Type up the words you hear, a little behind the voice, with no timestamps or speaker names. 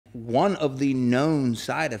one of the known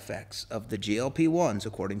side effects of the GLP-1s,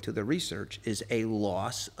 according to the research, is a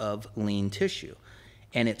loss of lean tissue.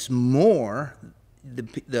 And it's more,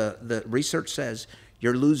 the research says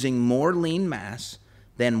you're losing more lean mass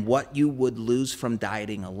than what you would lose from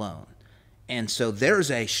dieting alone. And so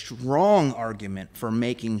there's a strong argument for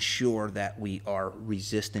making sure that we are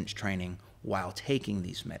resistance training while taking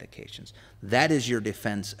these medications. That is your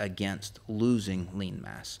defense against losing lean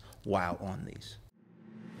mass while on these.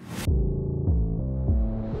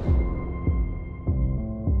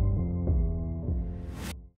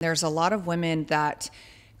 There's a lot of women that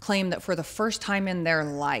claim that for the first time in their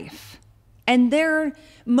life, and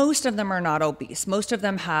most of them are not obese. Most of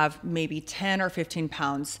them have maybe 10 or 15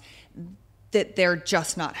 pounds that they're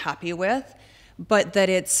just not happy with, but that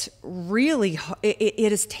it's really, it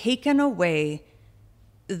has taken away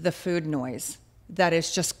the food noise that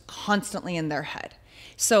is just constantly in their head.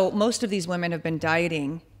 So most of these women have been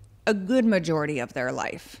dieting a good majority of their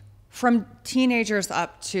life, from teenagers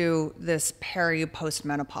up to this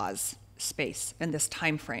post-menopause space and this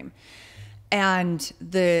time frame. And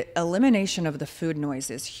the elimination of the food noise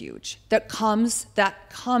is huge. That comes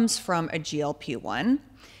from a GLP-1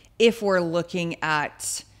 if we're looking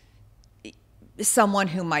at someone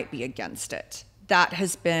who might be against it. That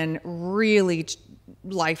has been really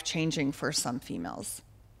life-changing for some females.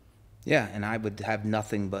 Yeah, and I would have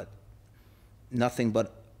nothing but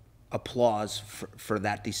applause for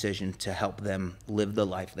that decision to help them live the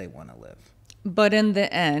life they want to live. But in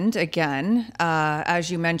the end, again,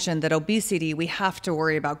 as you mentioned, that obesity, we have to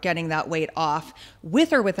worry about getting that weight off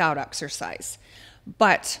with or without exercise.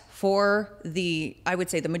 But for I would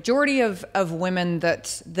say the majority of women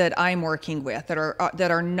that I'm working with that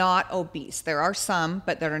are not obese, there are some,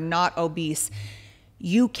 but that are not obese,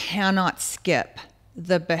 you cannot skip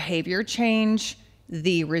the behavior change,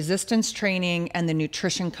 the resistance training, and the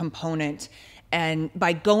nutrition component. And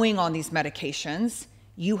by going on these medications,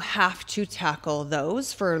 you have to tackle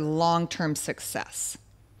those for long-term success.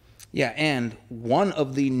 Yeah, and one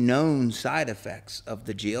of the known side effects of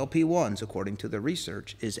the GLP-1s, according to the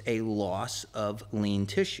research, is a loss of lean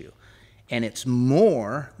tissue. And it's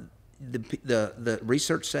more, the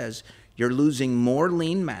research says you're losing more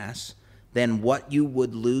lean mass than what you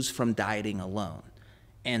would lose from dieting alone.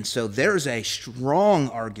 And so there's a strong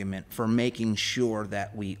argument for making sure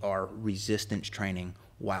that we are resistance training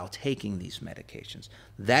while taking these medications.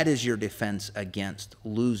 That is your defense against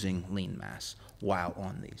losing lean mass while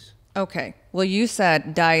on these. Okay. Well, you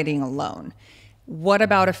said dieting alone. What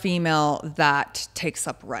about a female that takes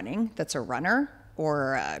up running, that's a runner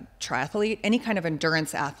or a triathlete, any kind of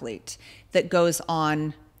endurance athlete that goes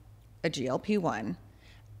on a GLP-1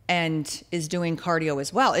 and is doing cardio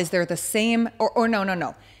as well? Is there the same, or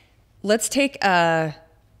no. Let's take a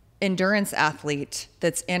endurance athlete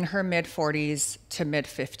that's in her mid-40s to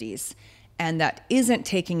mid-50s and that isn't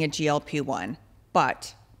taking a GLP-1,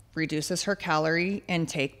 but reduces her calorie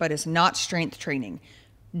intake, but is not strength training.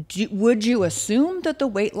 Would you assume that the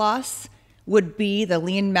weight loss would be, the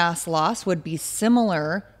lean mass loss would be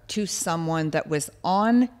similar to someone that was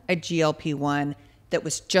on a GLP-1 that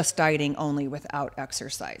was just dieting only without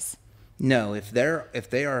exercise? No, if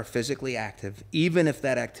they are physically active, even if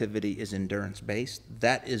that activity is endurance-based,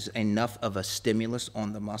 that is enough of a stimulus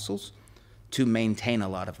on the muscles to maintain a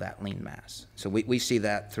lot of that lean mass. So we see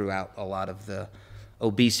that throughout a lot of the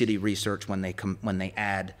obesity research when they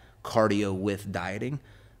add cardio with dieting,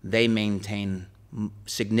 they maintain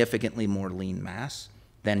significantly more lean mass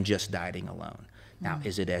than just dieting alone. Now,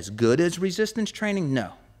 is it as good as resistance training?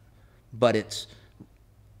 No, but it's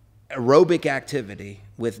aerobic activity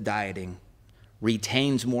with dieting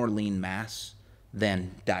retains more lean mass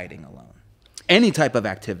than dieting alone. Any type of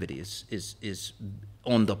activity is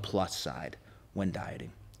on the plus side when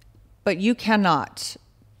dieting. But you cannot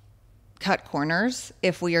cut corners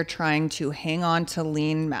if we are trying to hang on to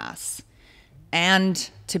lean mass and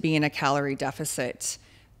to be in a calorie deficit.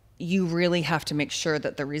 You really have to make sure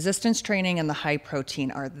that the resistance training and the high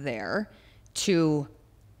protein are there to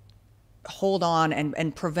hold on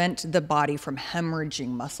and prevent the body from hemorrhaging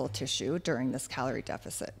muscle tissue during this calorie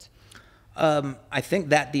deficit. I think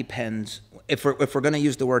that depends. If we're going to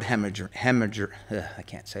use the word hemorrhage, I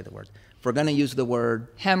can't say the word. If we're going to use the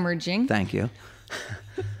word hemorrhaging, thank you.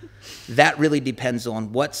 That really depends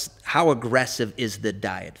on how aggressive is the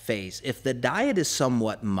diet phase. If the diet is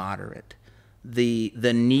somewhat moderate, the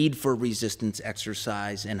need for resistance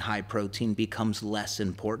exercise and high protein becomes less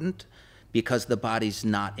important because the body's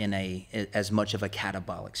not in as much of a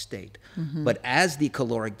catabolic state. Mm-hmm. But as the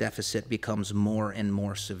caloric deficit becomes more and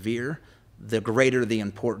more severe, the greater the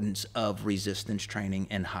importance of resistance training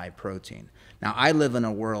and high protein. Now, I live in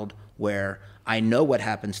a world where I know what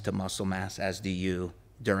happens to muscle mass, as do you,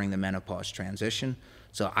 during the menopause transition.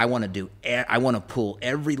 So I want to pull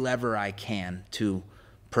every lever I can to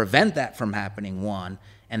prevent that from happening, one,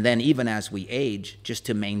 and then even as we age, just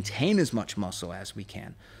to maintain as much muscle as we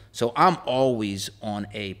can. So I'm always on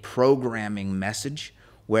a programming message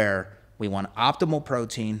where we want optimal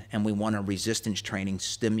protein and we want a resistance training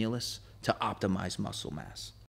stimulus to optimize muscle mass.